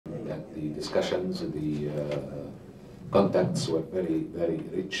The discussions, the contacts were very, very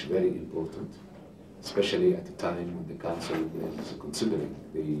rich, very important, especially at the time when the Council is considering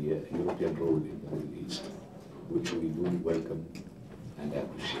the European role in the Middle East, which we do welcome and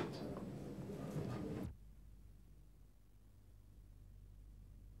appreciate.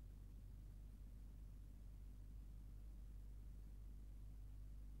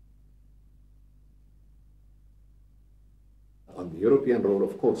 On the European role,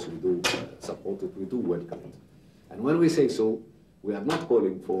 of course, we do support it, we do welcome it. And when we say so, we are not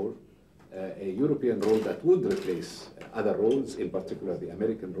calling for a European role that would replace other roles, in particular the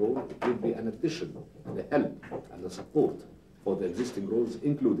American role. It would be an addition and a help and a support for the existing roles,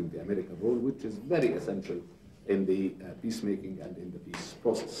 including the American role, which is very essential in the peacemaking and in the peace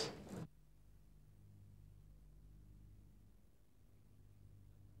process.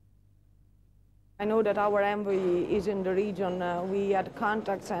 I know that our envoy is in the region. We had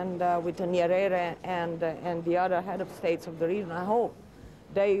contacts with Nyerere and the other head of states of the region. I hope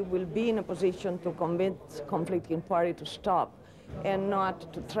they will be in a position to convince conflicting party to stop and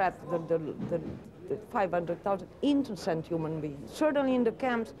not to threaten the 500,000 innocent human beings. Certainly in the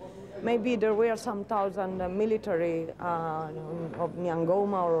camps, maybe there were some thousand military of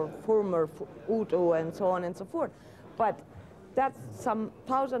Nyangoma or former Hutu and so on and so forth. But that's some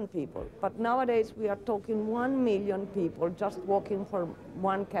 1,000 people. But nowadays we are talking 1 million people just walking from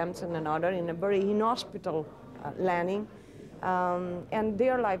one camp and another in a very inhospitable landing, and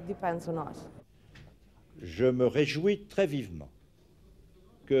their life depends on us. Je me réjouis très vivement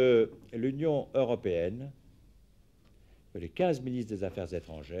que l'Union européenne, que les 15 ministres des Affaires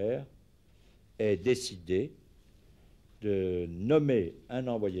étrangères aient décidé de nommer un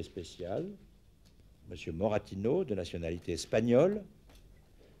envoyé spécial, M. Moratinos, de nationalité espagnole,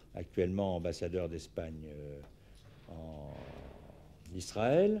 actuellement ambassadeur d'Espagne en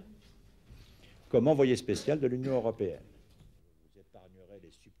Israël, comme envoyé spécial de l'Union européenne. Je vous épargnerai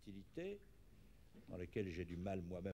les subtilités dans lesquelles j'ai du mal moi-même